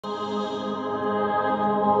Hi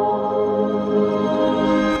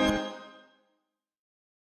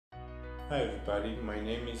everybody, my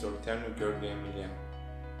name is Olteanu.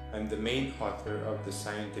 I'm the main author of the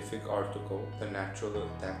scientific article, The Natural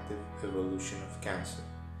Adaptive Evolution of Cancer,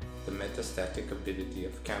 the Metastatic Ability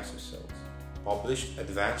of Cancer Cells, published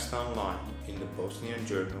advanced online in the Bosnian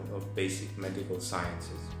Journal of Basic Medical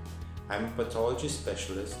Sciences. I'm a pathology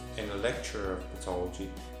specialist and a lecturer of pathology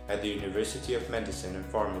at the University of Medicine and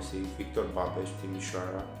Pharmacy Victor Babeș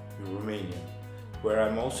Timișoara in Romania, where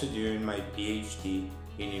I'm also doing my PhD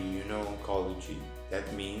in Immunology.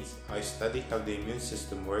 That means I study how the immune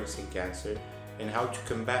system works in cancer and how to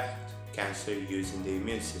combat cancer using the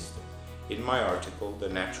immune system. In my article, The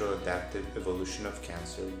Natural Adaptive Evolution of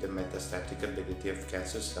Cancer, the Metastatic Ability of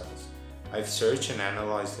Cancer Cells, I've searched and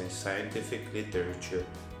analyzed the scientific literature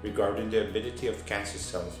regarding the ability of cancer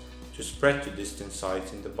cells to spread to distant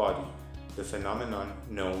sites in the body, the phenomenon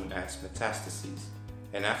known as metastases.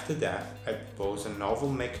 And after that, I propose a novel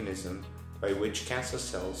mechanism by which cancer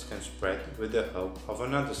cells can spread with the help of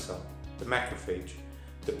another cell, the macrophage.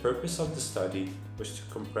 The purpose of the study was to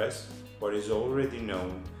compress what is already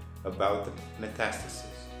known about the metastases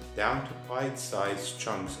down to bite-sized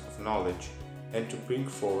chunks of knowledge and to bring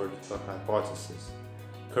forward a hypothesis.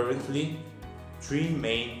 Currently, three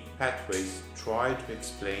main pathways try to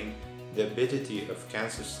explain the ability of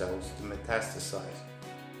cancer cells to metastasize,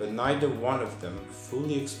 but neither one of them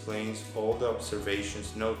fully explains all the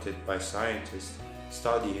observations noted by scientists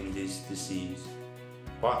studying this disease.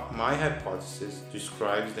 But my hypothesis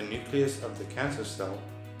describes the nucleus of the cancer cell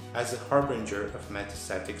as a harbinger of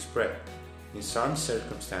metastatic spread. In some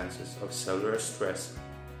circumstances of cellular stress,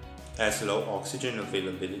 as low oxygen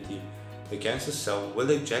availability, the cancer cell will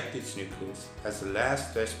eject its nucleus as a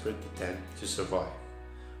last desperate attempt to survive.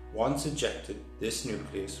 Once ejected, this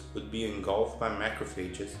nucleus would be engulfed by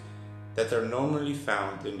macrophages that are normally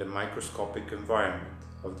found in the microscopic environment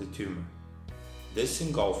of the tumor. This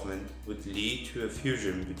engulfment would lead to a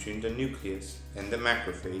fusion between the nucleus and the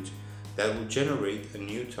macrophage that will generate a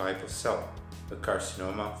new type of cell, a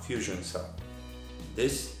carcinoma fusion cell.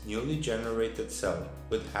 This newly generated cell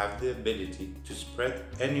would have the ability to spread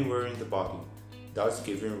anywhere in the body, thus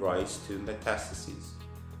giving rise to metastases.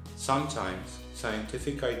 Sometimes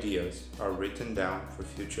scientific ideas are written down for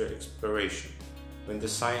future exploration, when the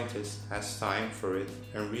scientist has time for it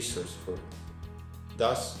and resource for it.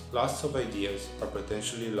 Thus, lots of ideas are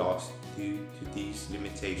potentially lost due to these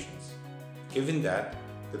limitations. Given that,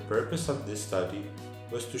 the purpose of this study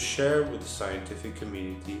was to share with the scientific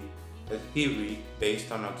community a theory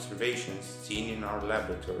based on observations seen in our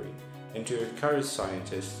laboratory and to encourage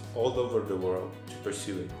scientists all over the world to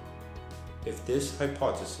pursue it. If this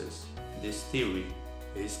hypothesis, this theory,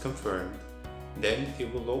 is confirmed, then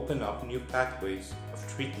it will open up new pathways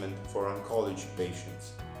of treatment for oncology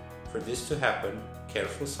patients. For this to happen,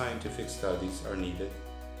 careful scientific studies are needed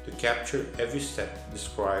to capture every step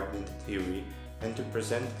described in the theory and to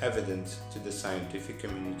present evidence to the scientific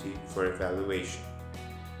community for evaluation.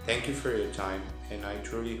 Thank you for your time, and I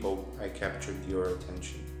truly hope I captured your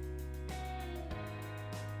attention.